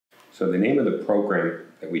So the name of the program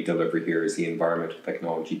that we deliver here is the Environmental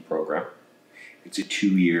Technology Program. It's a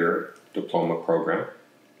 2-year diploma program.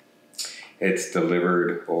 It's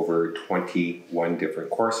delivered over 21 different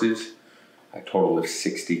courses, a total of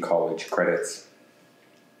 60 college credits.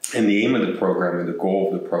 And the aim of the program and the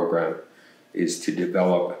goal of the program is to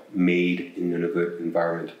develop made in Nunavut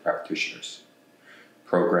environmental practitioners. The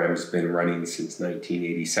program's been running since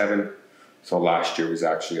 1987, so last year was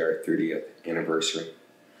actually our 30th anniversary.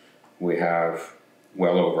 We have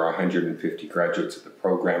well over 150 graduates of the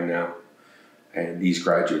program now, and these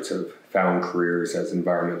graduates have found careers as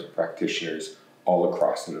environmental practitioners all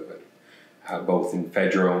across Nunavut, both in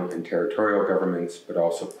federal and territorial governments, but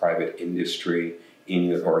also private industry,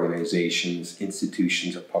 Inuit organizations,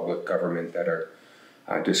 institutions of public government that are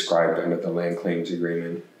described under the Land Claims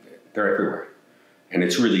Agreement. They're everywhere. And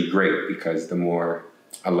it's really great because the more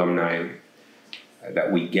alumni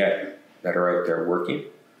that we get that are out there working,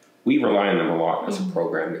 we rely on them a lot as a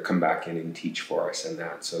program to come back in and teach for us and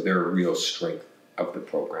that. So they're a real strength of the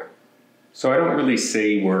program. So I don't really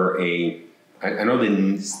say we're I know the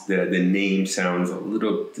name sounds a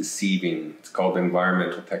little deceiving. It's called the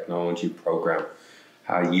Environmental Technology Program.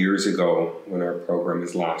 Years ago, when our program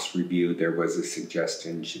was last reviewed, there was a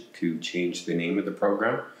suggestion to change the name of the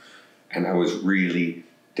program. And I was really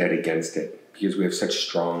dead against it because we have such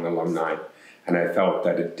strong alumni. And I felt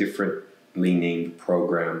that a differently named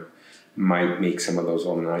program might make some of those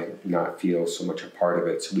alumni not feel so much a part of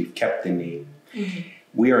it. So we've kept the name. Mm-hmm.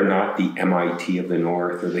 We are not the MIT of the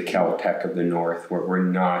North or the Caltech of the North, where we're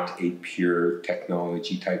not a pure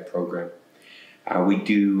technology type program.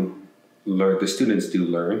 The students do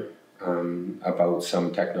learn about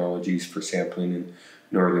some technologies for sampling in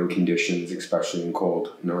northern conditions, especially in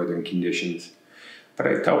cold northern conditions. But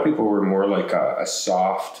I tell people we're more like a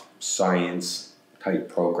soft science type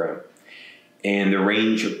program. And the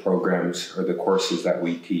range of programs or the courses that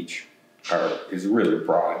we teach is really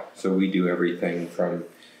broad. So we do everything from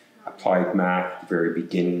applied math at the very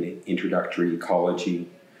beginning, introductory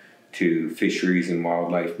ecology, to fisheries and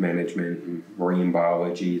wildlife management, marine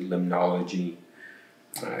biology, limnology,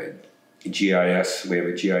 GIS. We have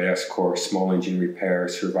a GIS course, small engine repair,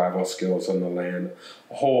 survival skills on the land,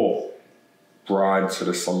 a whole broad sort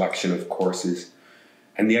of selection of courses.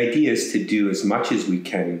 And the idea is to do as much as we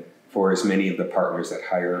can for as many of the partners that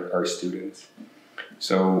hire our students.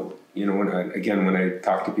 So, when I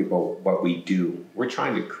talk to people what we do, we're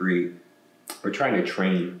trying to train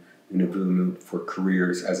Nunavut for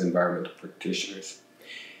careers as environmental practitioners.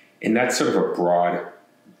 And that's sort of a broad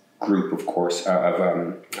group of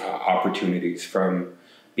opportunities, from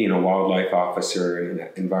being a wildlife officer and an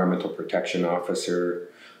environmental protection officer,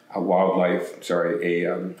 a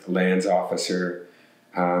lands officer,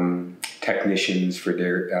 technicians for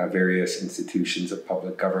their various institutions of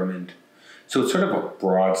public government. So it's sort of a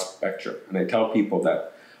broad spectrum. And I tell people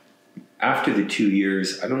that after the 2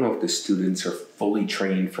 years, I don't know if the students are fully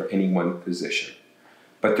trained for any one position,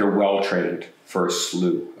 but they're well trained for a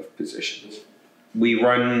slew of positions. We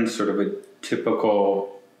run sort of a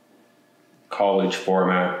typical college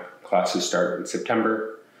format. Classes start in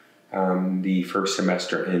September. The first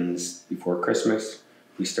semester ends before Christmas.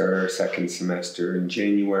 We start our second semester in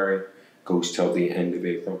January, goes till the end of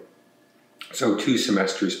April. So 2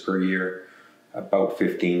 semesters per year, about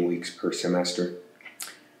 15 weeks per semester.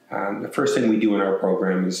 The first thing we do in our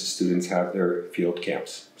program is the students have their field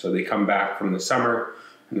camps. So they come back from the summer,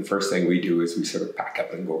 and the first thing we do is we sort of pack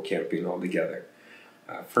up and go camping all together.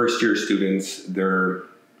 First year students, their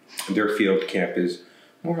field camp is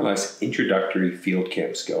more or less introductory field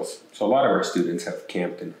camp skills. So a lot of our students have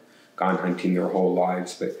camped and gone hunting their whole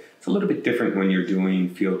lives, but it's a little bit different when you're doing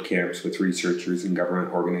field camps with researchers and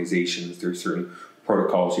government organizations. There's certain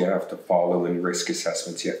protocols you have to follow and risk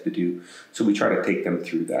assessments you have to do. So we try to take them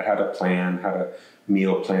through that, how to plan, how to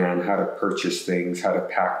meal plan, how to purchase things, how to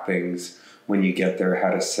pack things when you get there,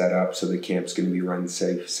 how to set up so the camp's going to be run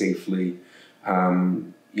safely.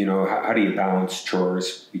 How do you balance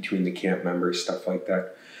chores between the camp members, stuff like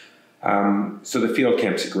that. So the field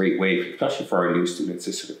camp's a great way, especially for our new students,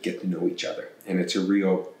 to sort of get to know each other. And it's a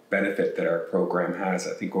real benefit that our program has,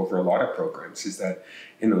 I think, over a lot of programs, is that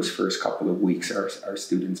in those first couple of weeks, our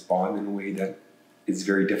students bond in a way that is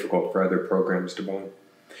very difficult for other programs to bond.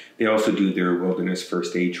 They also do their wilderness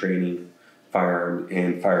first aid training,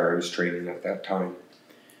 firearms training at that time,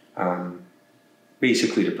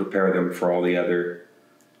 basically to prepare them for all the other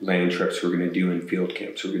land trips we're going to do and field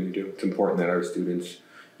camps we're going to do. It's important that our students,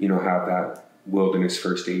 have that wilderness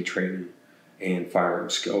first aid training and firearm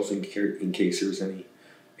skills in case there's any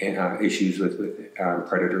issues with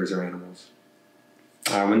predators or animals.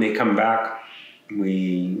 When they come back,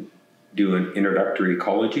 we do an introductory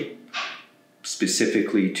ecology,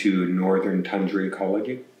 specifically to northern tundra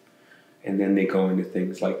ecology. And then they go into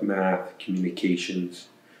things like math, communications,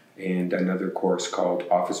 and another course called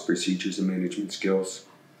Office Procedures and Management Skills.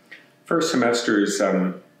 First semester is,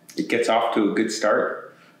 it gets off to a good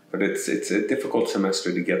start, but it's a difficult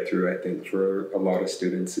semester to get through, I think, for a lot of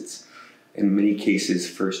students. It's, in many cases,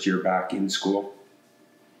 first year back in school.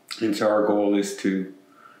 And so our goal is to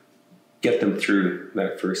get them through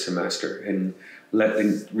that first semester and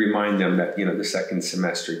remind them that, the second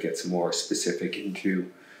semester gets more specific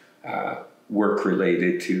into work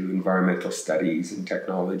related to environmental studies and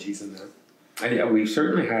technologies and that. And yeah, we've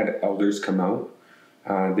certainly had elders come out.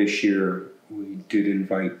 This year we did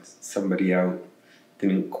invite somebody out,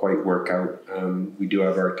 didn't quite work out. We do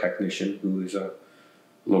have our technician, who is a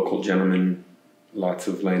local gentleman, lots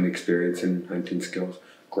of land experience and hunting skills,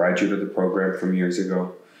 graduate of the program from years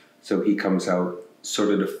ago. So he comes out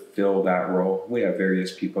sort of to fill that role. We have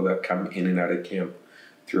various people that come in and out of camp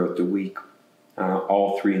throughout the week.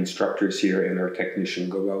 All three instructors here and our technician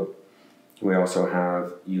go out. We also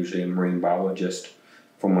have usually a marine biologist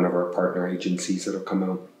from one of our partner agencies that'll come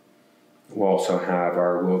out. We'll also have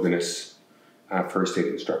our wilderness first aid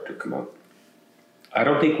instructor come out. I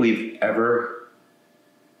don't think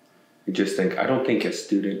a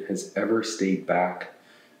student has ever stayed back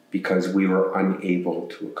because we were unable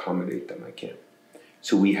to accommodate them at camp.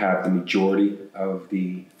 So we have the majority of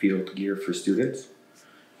the field gear for students.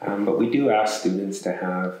 But we do ask students to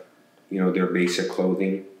have, their basic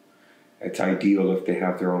clothing. It's ideal if they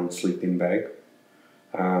have their own sleeping bag.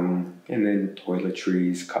 And then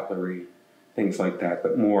toiletries, cutlery, things like that.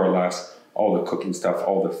 But more or less, all the cooking stuff,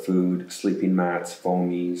 all the food, sleeping mats,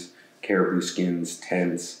 foamies, caribou skins,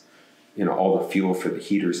 tents, all the fuel for the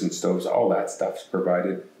heaters and stoves, all that stuff's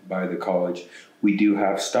provided by the college. We do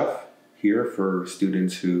have stuff here for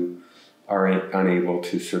students who are unable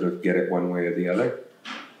to sort of get it one way or the other.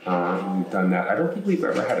 We've done that. I don't think we've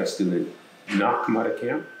ever had a student not come out of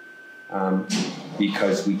camp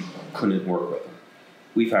because we couldn't work with them.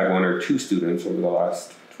 We've had one or two students over the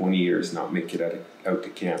last 20 years not make it out to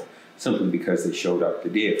camp, simply because they showed up the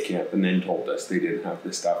day of camp and then told us they didn't have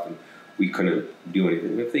the stuff and we couldn't do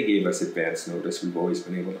anything. If they gave us advance notice, we've always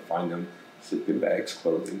been able to find them sleeping bags,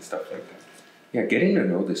 clothing, stuff like that. Yeah, getting to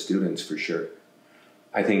know the students for sure.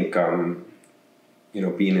 I think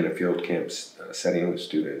being in a field camp setting with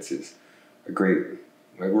students is we're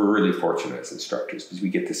really fortunate as instructors because we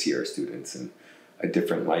get to see our students in a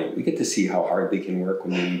different light. We get to see how hard they can work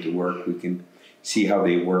when they need to work. We can see how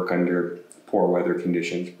they work under poor weather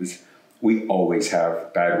conditions, because we always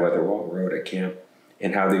have bad weather while we're out at camp,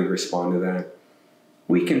 and how they respond to that.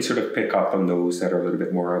 We can sort of pick up on those that are a little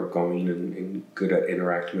bit more outgoing and good at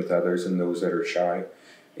interacting with others, and those that are shy,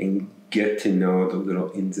 and get to know the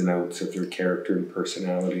little ins and outs of their character and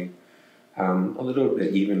personality, a little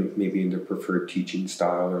bit even maybe in their preferred teaching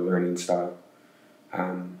style or learning style.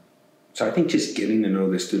 So I think just getting to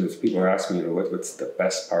know the students, people are asking me, what's the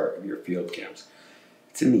best part of your field camps?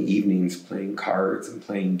 It's in the evenings playing cards and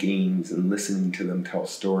playing games and listening to them tell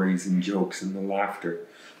stories and jokes and the laughter.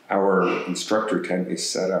 Our instructor tent is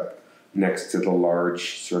set up next to the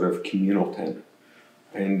large sort of communal tent.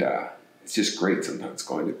 And it's just great sometimes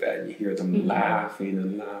going to bed and you hear them laughing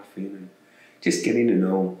and just getting to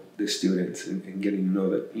know the students and getting to know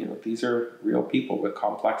that, these are real people with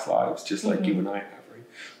complex lives, just like you and I have, right?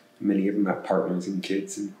 Many of them have partners and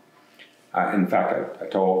kids. And in fact, I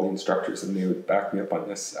told all the instructors, and they would back me up on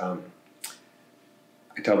this, I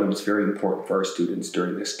tell them it's very important for our students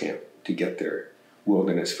during this camp to get their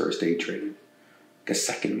wilderness first aid training. The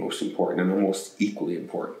second most important, and almost equally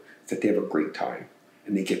important, is that they have a great time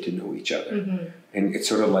and they get to know each other. And it's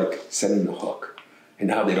sort of like setting the hook. And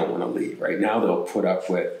now they don't want to leave, right? Now they'll put up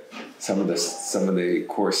with some of the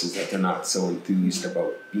courses that they're not so enthused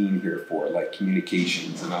about being here for, like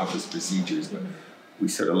communications and office procedures. But we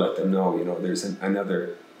sort of let them know, there's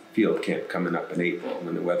another field camp coming up in April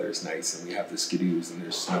when the weather is nice and we have the skidoos and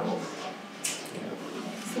there's snow.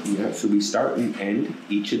 Yeah, so we start and end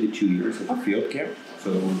each of the 2 years with a field camp.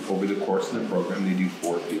 So over the course of the program, they do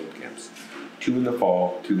 4 field camps. 2 in the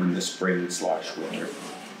fall, 2 in the spring/winter.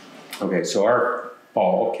 Okay, so our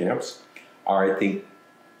fall camps are, I think,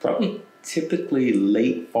 probably typically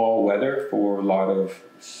late fall weather for a lot of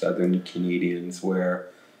southern Canadians, where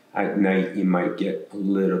at night you might get a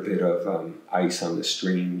little bit of ice on the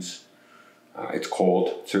streams. It's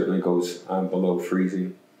cold, certainly goes below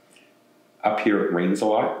freezing. Up here it rains a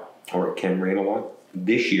lot, or it can rain a lot.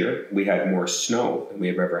 This year we had more snow than we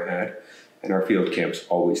have ever had, and our field camps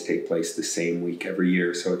always take place the same week every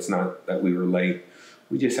year, so it's not that we were late.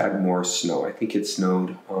 we just had more snow. I think it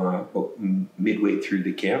snowed about midway through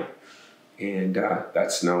the camp, and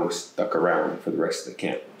that snow stuck around for the rest of the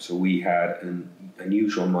camp. So we had an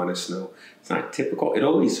unusual amount of snow. It's not typical. It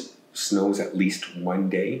always snows at least one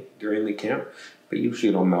day during the camp, but usually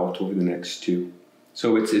it'll melt over the next two.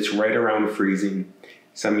 So it's right around freezing.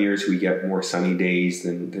 Some years we get more sunny days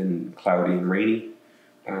than cloudy and rainy,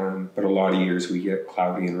 but a lot of years we get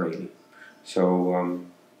cloudy and rainy. So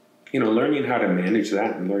learning how to manage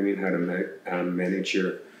that and learning how to manage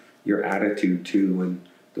your attitude too when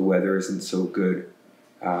the weather isn't so good.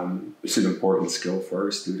 It's an important skill for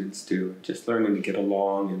our students too. Just learning to get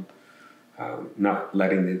along and not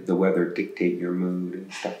letting the weather dictate your mood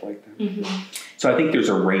and stuff like that. Mm-hmm. So I think there's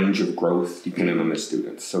a range of growth depending on the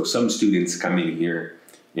students. So some students come in here,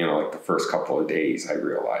 like the first couple of days, I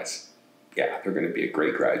realize, they're going to be a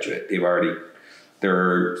great graduate.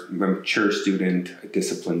 They're a mature student, a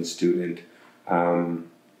disciplined student. They're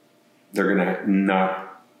going to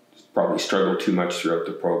not probably struggle too much throughout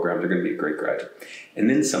the program. They're going to be a great graduate. And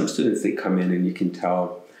then some students, they come in and you can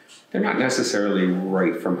tell they're not necessarily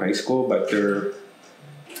right from high school, but they're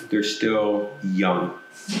still young,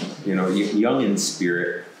 young in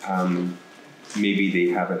spirit. Maybe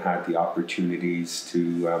they haven't had the opportunities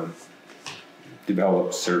to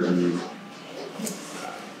develop certain,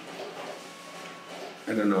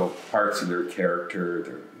 parts of their character.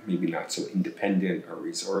 They're maybe not so independent or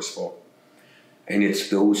resourceful. And it's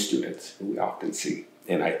those students who we often see.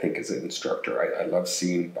 And I think as an instructor, I love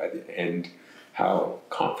seeing by the end how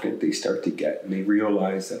confident they start to get. And they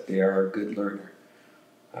realize that they are a good learner,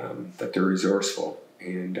 that they're resourceful.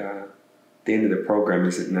 And the end of the program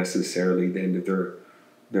isn't necessarily the end of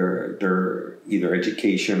their either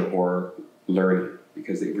education or learning,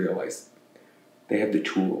 because they realize they have the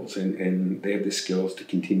tools and they have the skills to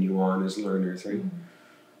continue on as learners, right?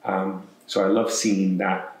 Mm-hmm. So I love seeing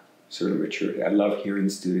that sort of maturity. I love hearing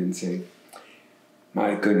students saying,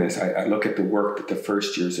 my goodness, I look at the work that the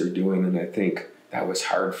first years are doing and I think that was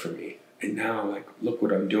hard for me. And now, look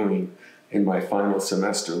what I'm doing in my final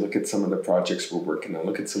semester. Look at some of the projects we're working on.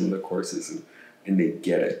 Look at some of the courses, and they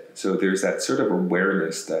get it. So there's that sort of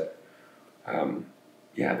awareness that,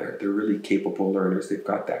 they're really capable learners. They've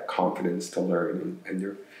got that confidence to learn, and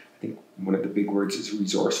they're. I think one of the big words is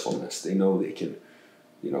resourcefulness. They know they can,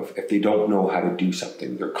 if they don't know how to do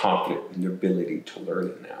something, they're confident in their ability to learn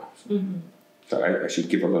it now. Mm-hmm. So I should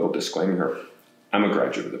give a little disclaimer here. I'm a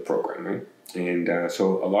graduate of the program, right? And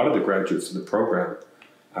so a lot of the graduates of the program,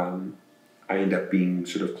 I end up being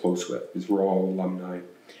sort of close with, because we're all alumni,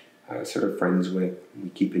 sort of friends with. We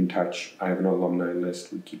keep in touch. I have an alumni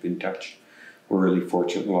list. We keep in touch. We're really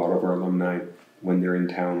fortunate. A lot of our alumni, when they're in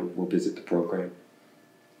town, will visit the program.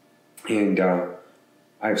 And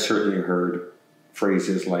I've certainly heard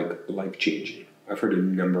phrases like life-changing. I've heard a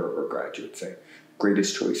number of our graduates say,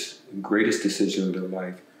 greatest choice, greatest decision of their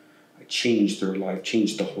life, changed their life,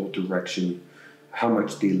 changed the whole direction, how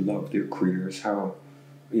much they love their careers, how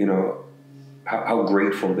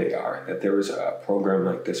grateful they are that there is a program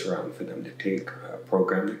like this around for them to take, a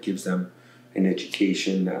program that gives them an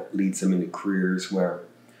education that leads them into careers where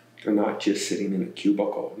they're not just sitting in a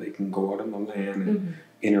cubicle. They can go out on the land and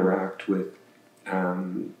interact with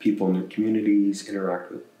people in their communities,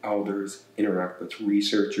 interact with elders, interact with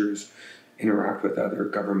researchers, interact with other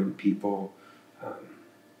government people.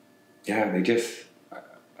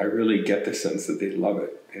 I really get the sense that they love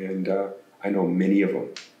it. And I know many of them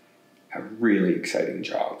have really exciting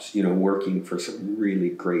jobs, working for some really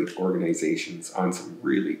great organizations on some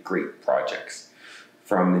really great projects,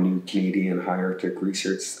 from the new Canadian High Arctic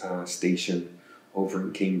Research Station over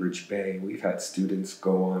in Cambridge Bay. We've had students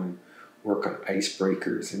go on and work on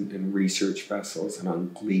icebreakers and research vessels and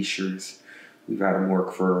on glaciers. We've had them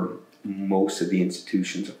work for most of the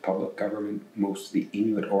institutions of public government, most of the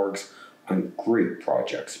Inuit orgs, on great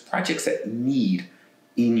projects that need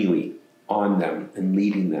Inuit on them and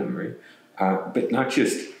leading them, right? But not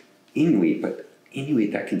just Inuit, but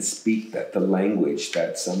Inuit that can speak the language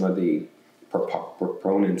that some of the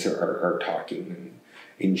proponents are talking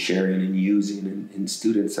and sharing and using, and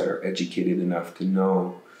students that are educated enough to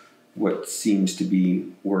know what seems to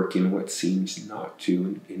be working, what seems not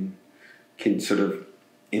to, and can sort of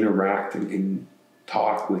interact and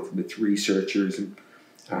talk with researchers and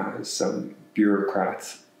some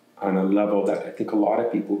bureaucrats on a level that I think a lot of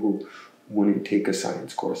people who wouldn't take a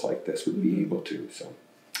science course like this would be able to. So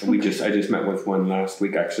I just met with one last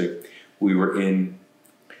week. Actually, we were in,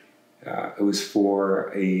 it was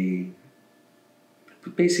for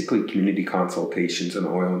basically community consultations on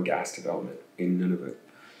oil and gas development in Nunavut.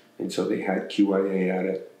 And so they had QIA at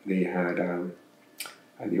it. They had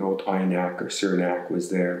The old INAC or CERNAC was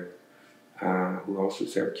there. Who else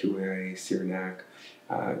was there? QA, CERNAC,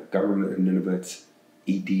 Government of Nunavut's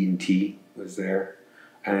ED&T was there.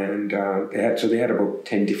 And they had about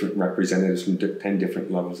 10 different representatives from 10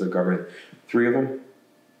 different levels of government. 3 of them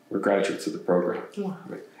were graduates of the program. Wow.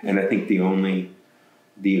 Right? And I think the only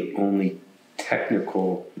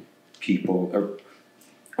technical people, or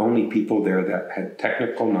only people there that had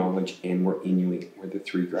technical knowledge and were Inuit were the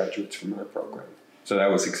 3 graduates from our program. So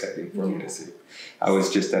that was exciting for me to see. I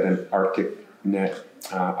was just at an ArcticNet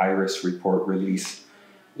IRIS report release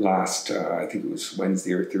last, I think it was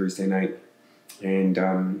Wednesday or Thursday night. And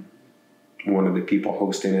one of the people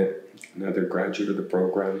hosting it, another graduate of the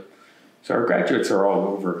program. So our graduates are all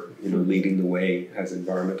over, leading the way as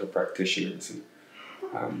environmental practitioners.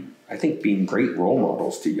 And I think being great role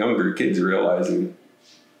models to younger kids, realizing,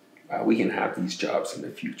 wow, we can have these jobs in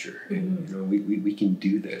the future. And, we can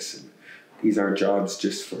do this. And these aren't jobs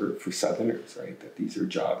just for Southerners, right? That these are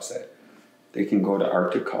jobs that they can go to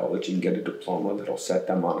Arctic College and get a diploma that'll set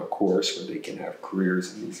them on a course where they can have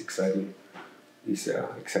careers in these exciting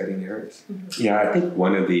areas. Mm-hmm. Yeah, I think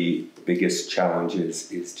one of the biggest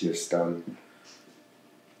challenges is just the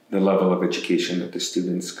level of education that the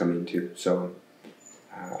students come into. So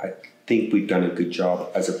I think we've done a good job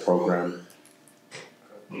as a program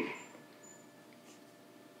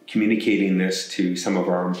communicating this to some of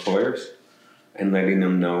our employers and letting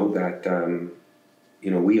them know that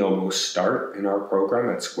we almost start in our program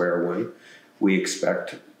at square one. We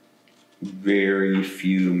expect very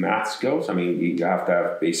few math skills. I mean, you have to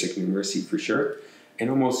have basic numeracy for sure, and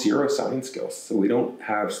almost 0 science skills. So we don't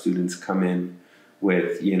have students come in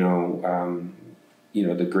with,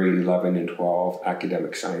 the grade 11 and 12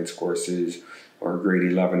 academic science courses or grade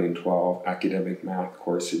 11 and 12 academic math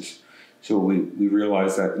courses. So we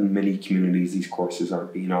realize that in many communities, these courses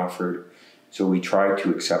aren't being offered. So we try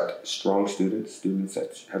to accept strong students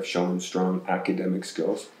that have shown strong academic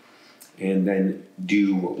skills, and then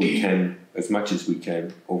do what we can, as much as we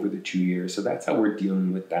can, over the 2 years. So that's how we're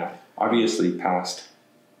dealing with that. Obviously, past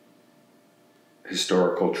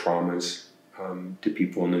historical traumas to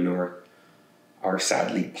people in the North are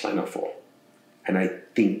sadly plentiful. And I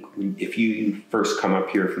think if you first come up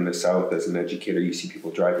here from the South as an educator, you see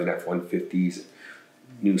people driving F-150s,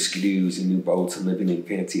 new skidoos and new boats, and living in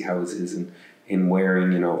fancy houses and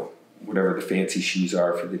wearing, whatever the fancy shoes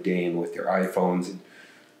are for the day, and with their iPhones.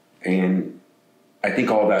 And I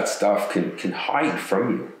think all that stuff can hide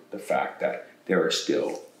from you the fact that there are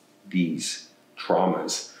still these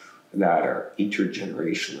traumas that are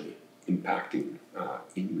intergenerationally impacting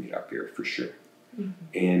Inuit up here for sure. Mm-hmm.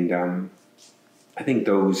 And I think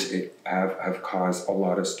those have caused a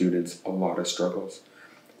lot of students a lot of struggles.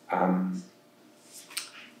 I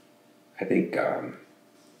think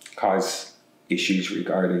cause issues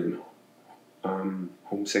regarding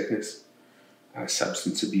homesickness,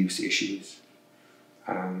 substance abuse issues,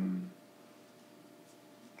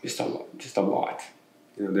 just a lot.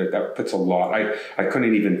 That puts a lot. I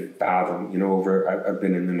couldn't even fathom. I've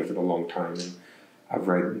been in Nunavut a long time, and I've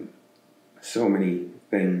read so many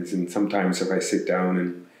things. And sometimes if I sit down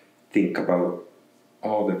and think about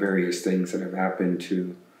all the various things that have happened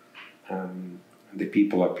to the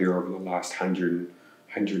people up here over the last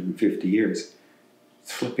 150 years,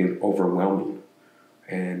 it's flipping overwhelming.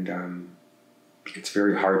 And it's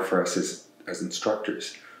very hard for us as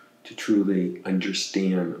instructors to truly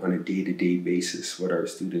understand on a day-to-day basis what our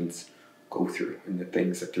students go through and the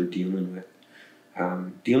things that they're dealing with.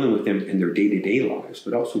 Dealing with them in their day-to-day lives,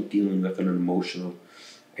 but also dealing with on an emotional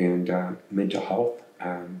and mental health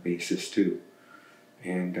basis too.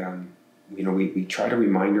 And we try to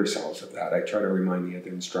remind ourselves of that. I try to remind the other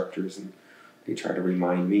instructors, and they try to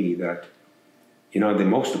remind me that, the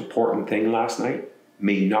most important thing last night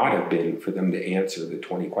may not have been for them to answer the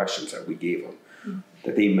 20 questions that we gave them. Mm-hmm.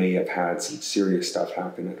 That they may have had some serious stuff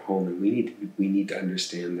happen at home, and we need to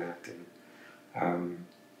understand that and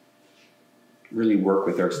really work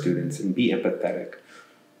with our students and be empathetic.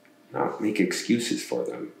 Not make excuses for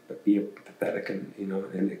them, but be empathetic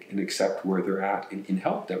and accept where they're at and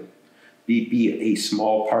help them. Be a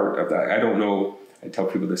small part of that. I don't know. I tell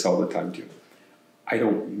people this all the time too. I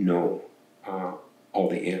don't know all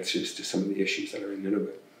the answers to some of the issues that are in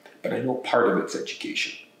Nunavut, but I know part of it's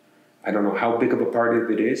education. I don't know how big of a part of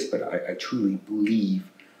it is, but I truly believe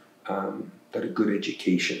that a good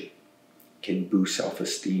education can boost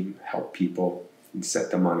self-esteem, help people, and set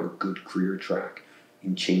them on a good career track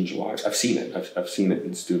and change lives. I've seen it. I've seen it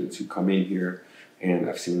in students who come in here, and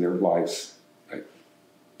I've seen their lives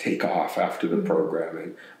take off after the program.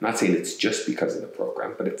 And I'm not saying it's just because of the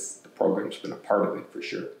program, but the program's been a part of it for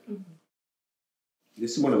sure. Mm-hmm.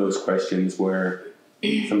 this is one of those questions where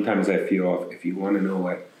sometimes I feel if you want to know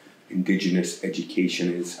what Indigenous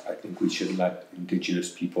education is, I think we should let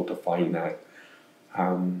Indigenous people define that.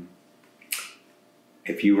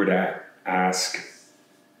 If you were to ask,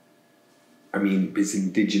 I mean, is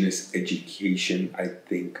Indigenous education, I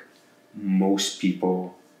think most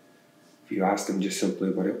people, if you ask them just simply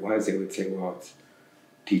what it was, they would say, well, it's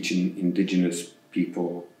teaching Indigenous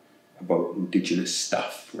people about Indigenous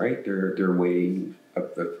stuff, right? Their way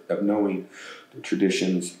of knowing, the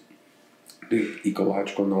traditions, the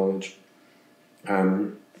ecological knowledge.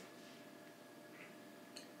 But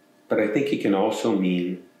I think it can also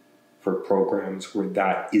mean for programs where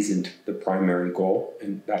that isn't the primary goal,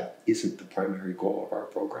 and that isn't the primary goal of our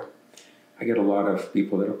program. I get a lot of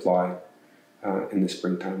people that apply in the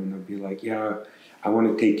springtime, and they'll be like, yeah, I want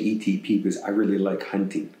to take ETP because I really like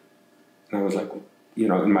hunting. And I was like, well, you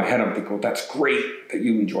know, in my head I'm thinking, well, that's great that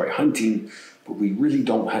you enjoy hunting, but we really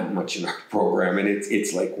don't hunt much in our program, and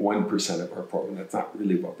it's like 1% of our program. That's not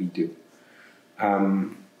really what we do.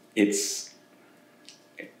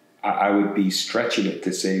 I would be stretching it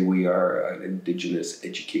to say we are an Indigenous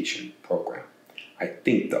education program. I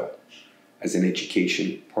think, though, as an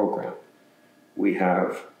education program, we've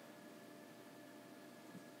had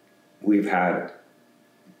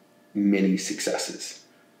many successes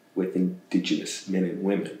with Indigenous men and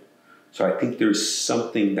women. So I think there's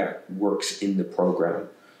something that works in the program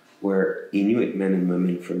where Inuit men and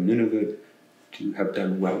women from Nunavut have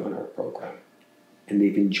done well in our program, and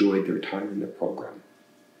they've enjoyed their time in the program.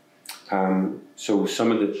 So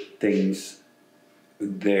some of the things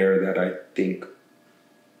there that I think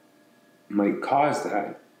might cause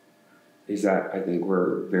that is that I think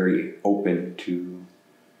we're very open to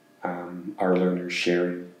our learners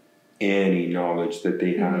sharing any knowledge that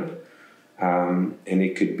they have. And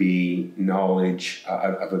it could be knowledge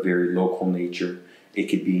of a very local nature. It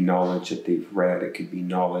could be knowledge that they've read. It could be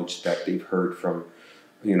knowledge that they've heard from,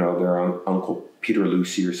 you know, their uncle Peter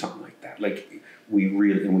Lucy or something like that. Like we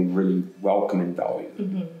really welcome and value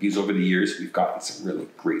them. Because over the years we've gotten some really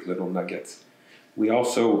great little nuggets. We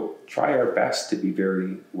also try our best to be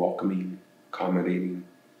very welcoming, accommodating,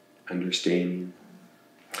 understanding.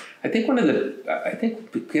 I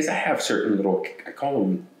think because I have certain little, I call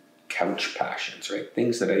them couch passions, right?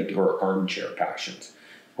 Things that I do are armchair passions.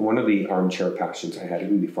 And one of the armchair passions I had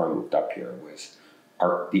even before I moved up here was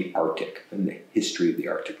the Arctic and the history of the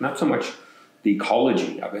Arctic. Not so much the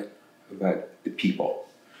ecology of it, but the people,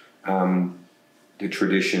 the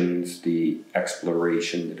traditions, the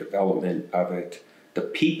exploration, the development of it, the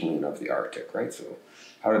peopling of the Arctic, right? So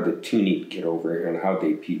how did the Tunic get over here, and how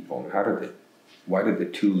they people, and why did the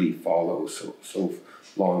Thule follow so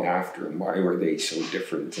long after, and why were they so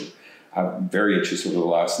different? And I'm very interested over the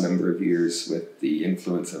last number of years with the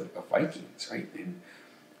influence of Vikings, right? And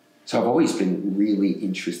so I've always been really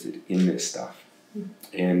interested in this stuff.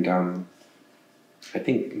 And I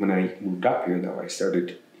think when I moved up here, though, I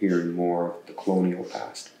started hearing more of the colonial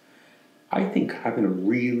past. I think having a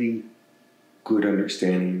really good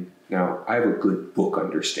understanding, now I have a good book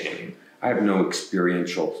understanding. I have no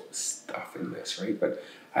experiential stuff in this, right? But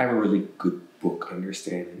I have a really good book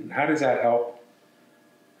understanding. And how does that help?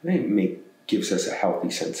 I think it gives us a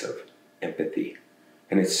healthy sense of empathy.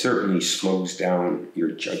 And it certainly slows down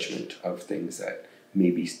your judgment of things that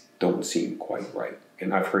maybe don't seem quite right.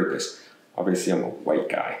 And I've heard this. Obviously, I'm a white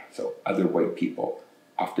guy, so other white people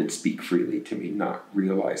often speak freely to me, not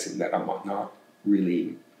realizing that I'm not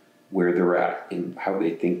really where they're at in how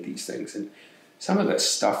they think these things. And some of the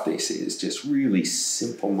stuff they say is just really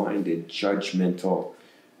simple-minded, judgmental,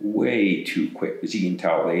 way too quick. As you can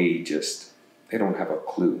tell, they don't have a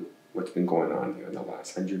clue what's been going on here in the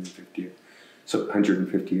last 150 years. So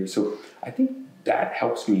I think that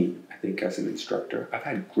helps me, I think, as an instructor. I've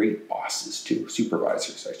had great bosses too,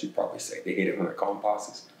 supervisors, I should probably say. They hate it when I call them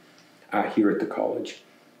bosses, here at the college,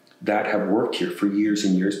 that have worked here for years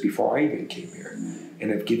and years before I even came here, and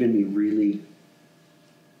have given me really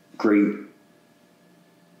great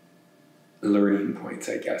learning points,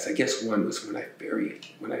 I guess. I guess one was when I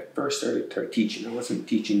first started teaching. I wasn't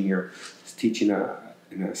teaching here. I was teaching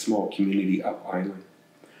in a small community up island.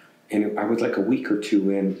 And I was like a week or two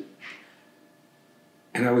in,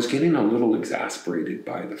 and I was getting a little exasperated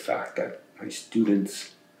by the fact that my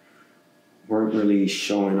students weren't really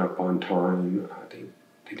showing up on time.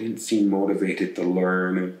 They didn't seem motivated to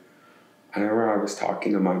learn. And I remember I was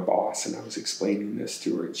talking to my boss, and I was explaining this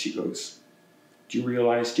to her, and she goes, "Do you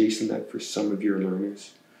realize, Jason, that for some of your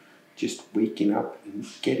learners, just waking up and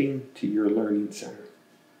getting to your learning center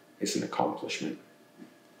is an accomplishment?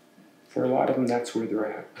 For a lot of them, that's where they're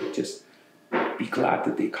at. Just be glad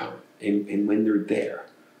that they come. And when they're there,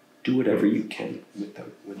 do whatever you can with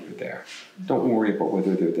them when they're there. Don't worry about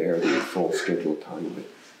whether they're there their full scheduled time, but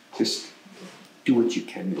just do what you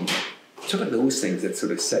can. And sort of those things that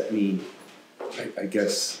sort of set me, I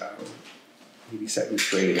guess, maybe set me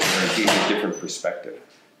straight and gave me a different perspective.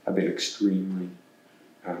 Have been extremely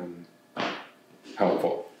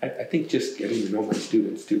helpful. I think just getting to know my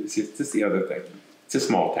students too. It's just the other thing. It's a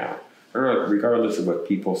small town. Regardless of what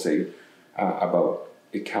people say about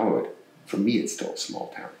Iqaluit, for me it's still a small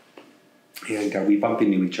town. And we bump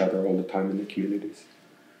into each other all the time in the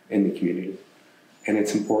community. And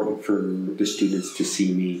it's important for the students to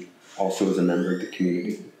see me also as a member of the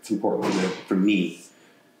community. It's important for me.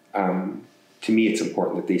 To me, it's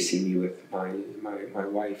important that they see me with my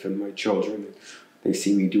wife and my children. They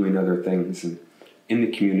see me doing other things. And in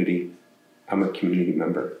the community, I'm a community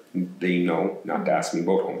member. They know not to ask me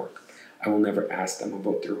about homework. I will never ask them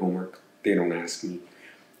about their homework. They don't ask me.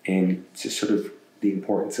 And it's just sort of the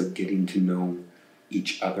importance of getting to know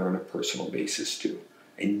each other on a personal basis too,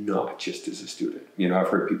 and not just as a student. You know, I've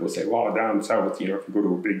heard people say, well, down south, you know, if you go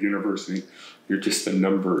to a big university, you're just a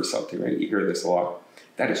number or something, right? You hear this a lot.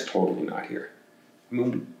 That is totally not here. I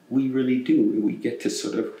mean, we really do. We get to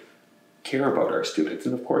sort of care about our students.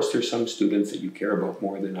 And of course, there's some students that you care about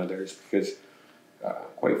more than others because,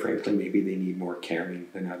 quite frankly, maybe they need more caring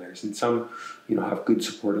than others. And some, you know, have good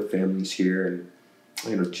supportive families here. And,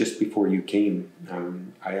 you know, just before you came,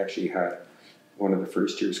 I actually had one of the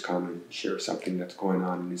first years come and share something that's going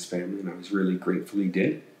on in his family. And I was really grateful he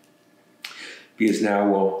did. Because now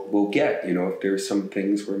we'll get, you know, if there's some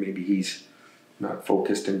things where maybe he's not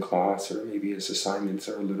focused in class or maybe his assignments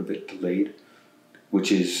are a little bit delayed,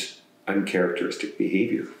 which is uncharacteristic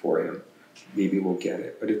behavior for him, maybe we'll get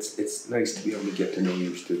it. But it's nice to be able to get to know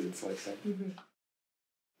your students like that. Mm-hmm.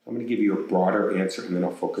 I'm going to give you a broader answer and then I'll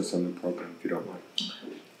focus on the program if you don't mind.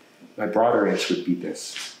 Okay. My broader answer would be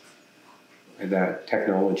this, that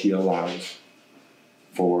technology allows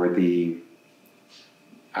for the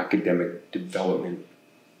academic development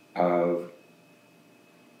of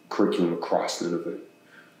curriculum across Nunavut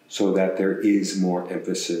so that there is more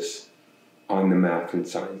emphasis on the math and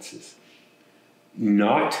sciences.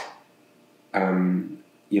 Not,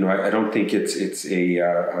 you know, I don't think it's a,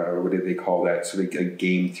 what do they call that, sort of a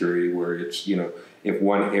game theory where it's, you know, if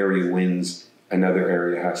one area wins, another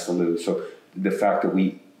area has to lose. So the fact that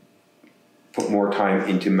we put more time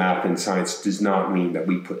into math and science does not mean that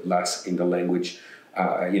we put less into language,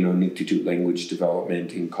 you know, Institute language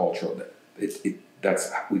development and cultural.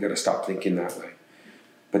 That's, we got to stop thinking that way.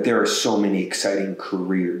 But there are so many exciting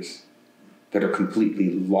careers that are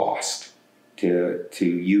completely lost to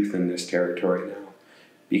youth in this territory now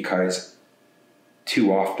because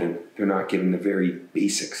too often they're not given the very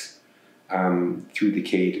basics through the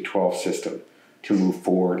K-12 system to move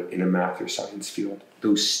forward in a math or science field.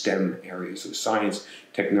 Those STEM areas, so science,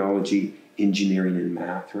 technology, engineering, and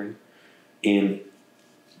math, right? And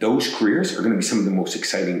those careers are going to be some of the most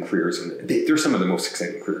exciting careers. And they're some of the most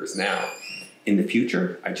exciting careers now. In the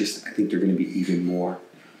future, I think they're going to be even more.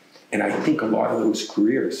 And I think a lot of those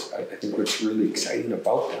careers, I think what's really exciting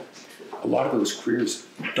about them, a lot of those careers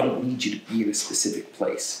don't need you to be in a specific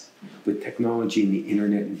place. With technology and the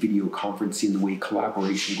internet and video conferencing, the way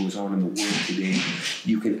collaboration goes on in the world today,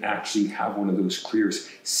 you can actually have one of those careers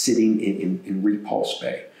sitting in Repulse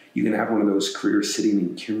Bay. You can have one of those careers sitting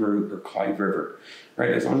in Kimmerer or Clyde River,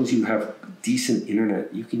 right? As long as you have decent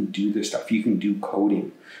internet, you can do this stuff. You can do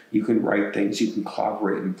coding. You can write things. You can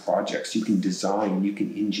collaborate in projects. You can design. You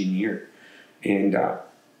can engineer. And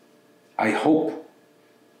I hope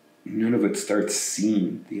Nunavut starts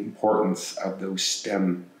seeing the importance of those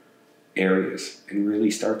STEM areas and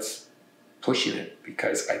really starts pushing it,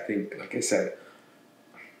 because I think, like I said,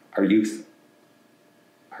 our youth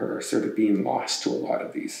are sort of being lost to a lot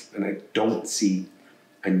of these, and I don't see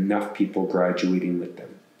enough people graduating with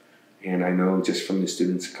them. And I know just from the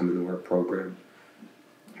students coming to our program,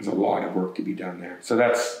 there's a lot of work to be done there. So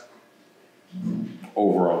that's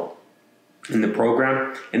overall in the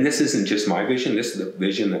program. And this isn't just my vision, this is the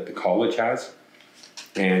vision that the college has.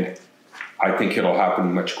 And I think it'll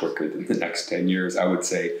happen much quicker than the next 10 years. I would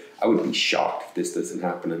say, I would be shocked if this doesn't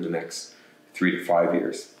happen in the next 3 to 5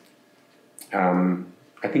 years.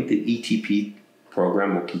 I think the ETP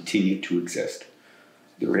program will continue to exist.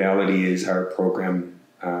 The reality is our program,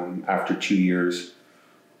 after 2 years,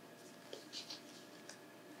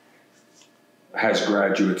 has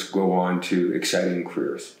graduates go on to exciting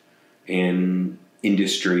careers in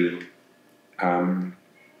industry.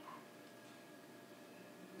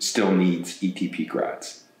 Still needs ETP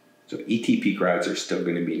grads. So ETP grads are still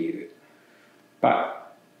going to be needed.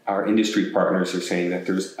 But our industry partners are saying that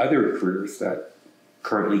there's other careers that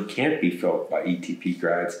currently can't be filled by ETP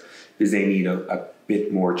grads because they need a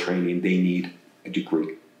bit more training. They need a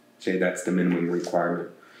degree. Say that's the minimum requirement.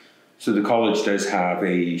 So the college does have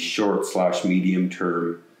a short/medium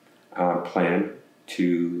term plan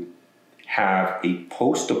to have a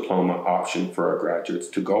post-diploma option for our graduates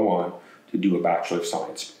to go on to do a Bachelor of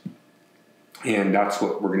Science. And that's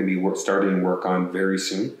what we're going to be starting work on very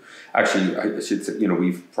soon. Actually, I should say,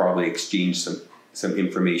 we've probably exchanged some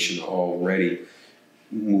information already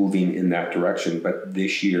moving in that direction, but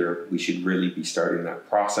this year we should really be starting that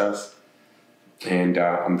process. And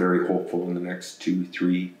I'm very hopeful in the next 2,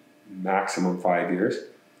 3, maximum 5 years,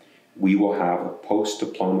 we will have a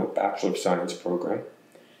post-diploma Bachelor of Science program.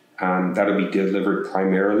 That'll be delivered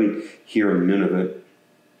primarily here in Nunavut,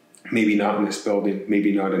 maybe not in this building,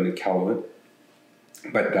 maybe not in Iqaluit,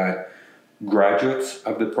 but that graduates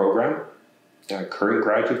of the program, current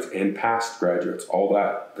graduates and past graduates,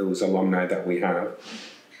 those alumni that we have,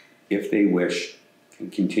 if they wish, can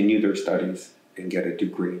continue their studies and get a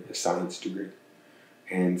degree, a science degree.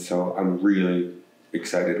 And so I'm really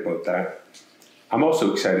excited about that. I'm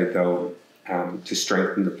also excited, though, to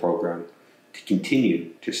strengthen the program, to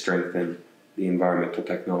continue to strengthen the environmental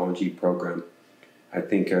technology program. I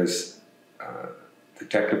think as the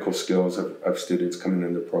technical skills of students coming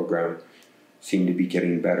in the program seem to be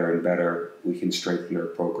getting better and better, we can strengthen our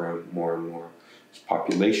program more and more. As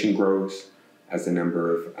population grows, as the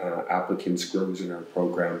number of applicants grows in our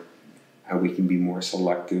program, we can be more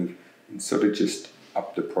selective and sort of just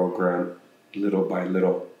up the program little by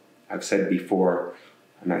little. I've said before,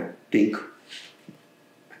 and I think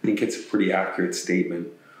it's a pretty accurate statement,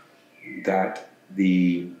 that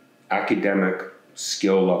the academic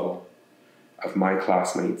skill level of my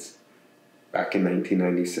classmates back in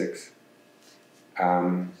 1996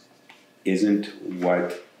 isn't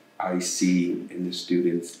what I see in the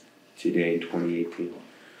students today in 2018.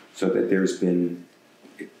 So that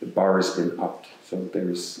the bar has been upped. So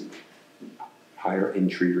there's higher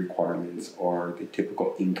entry requirements, or the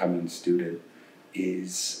typical incoming student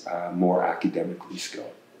is more academically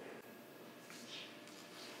skilled.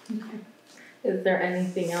 Okay. Is there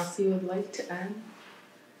anything else you would like to add?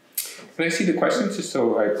 Can I see the questions just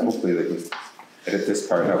so hopefully they can edit this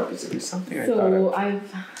part out, because it was something I thought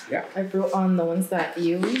I've wrote on the ones that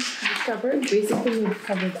you covered. Basically, we've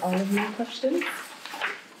covered all of my questions.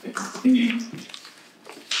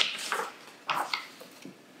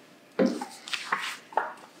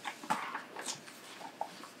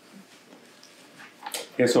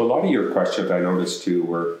 Yeah, so a lot of your questions I noticed too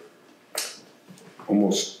were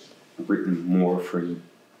almost written more for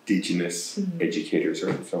Indigenous educators,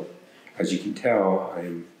 right? So as you can tell, I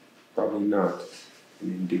am probably not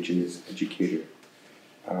an Indigenous educator.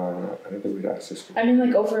 Another way to ask this one. I mean,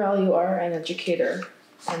 like, overall, you are an educator,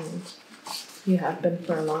 and you have been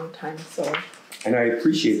for a long time, so. And I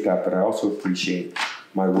appreciate that, but I also appreciate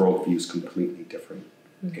my worldview is completely different.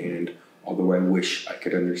 And although I wish I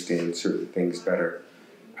could understand certain things better,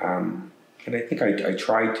 and I think I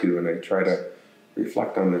try to, and I try to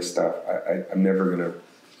reflect on this stuff, I'm never going to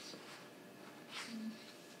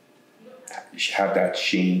have that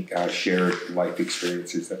shared life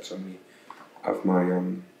experiences that so many of my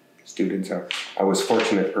students have. I was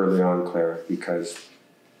fortunate early on, Claire, because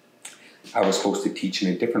I was supposed to teach in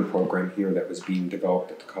a different program here that was being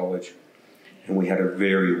developed at the college, and we had a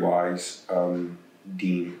very wise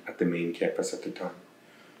dean at the main campus at the time.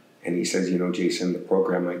 And he says, Jason, the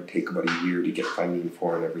program might take about a year to get funding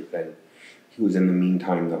for and everything. He was, in the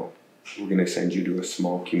meantime, though, we're going to send you to a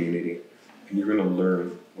small community, and you're going to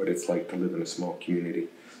learn what it's like to live in a small community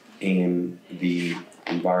and the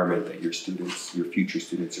environment that your future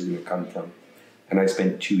students are going to come from. And I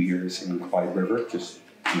spent 2 years in Clyde River, just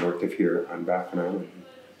north of here on Baffin Island.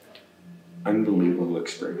 Unbelievable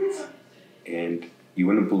experience. And you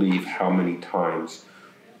wouldn't believe how many times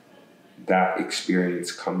that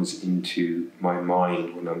experience comes into my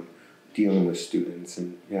mind when I'm dealing with students.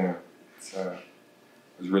 And yeah, I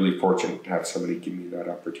was really fortunate to have somebody give me that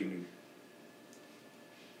opportunity.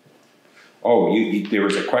 Oh, there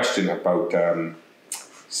was a question about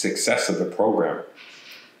success of the program.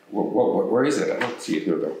 Where is it? I don't see it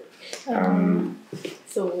here though.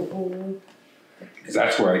 Because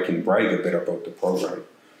that's where I can brag a bit about the program.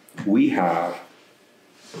 We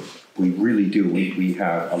really do. We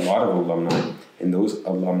have a lot of alumni, and those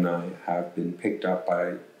alumni have been picked up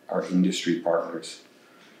by our industry partners.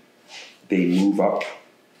 They move up,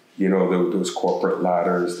 those corporate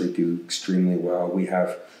ladders. They do extremely well. We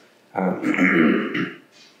have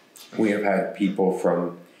had people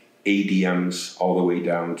from ADMs all the way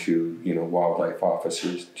down to, you know, wildlife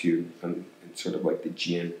officers to and sort of like the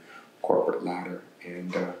GN corporate ladder.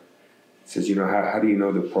 And it says, you know, how do you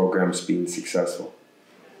know the program's being successful?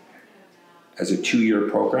 As a 2-year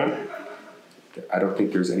program, I don't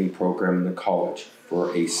think there's any program in the college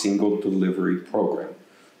for a single delivery program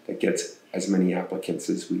that gets as many applicants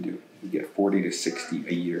as we do. We get 40 to 60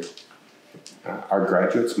 a year. Our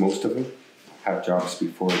graduates, most of them, have jobs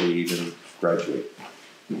before they even graduate.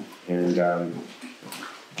 And the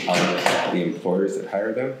employers that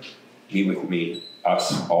hire them meet with me,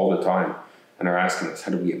 us, all the time, and are asking us,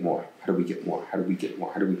 how do we get more? How do we get more? How do we get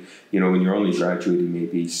more? How do we, you know, when you're only graduating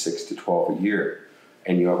maybe 6 to 12 a year,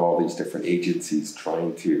 and you have all these different agencies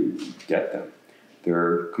trying to get them,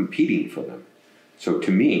 they're competing for them. So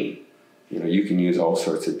to me, you know, you can use all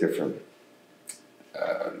sorts of different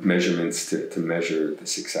measurements to measure the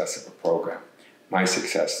success of a program. My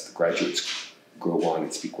success, the graduates go on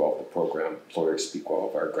and speak well of the program, employers speak well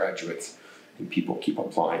of our graduates, and people keep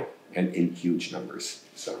applying, and in huge numbers.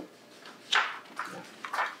 So,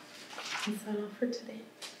 Is that all for today?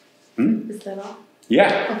 Is that all?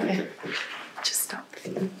 Yeah. Okay. Just stop.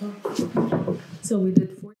 So we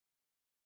did 4.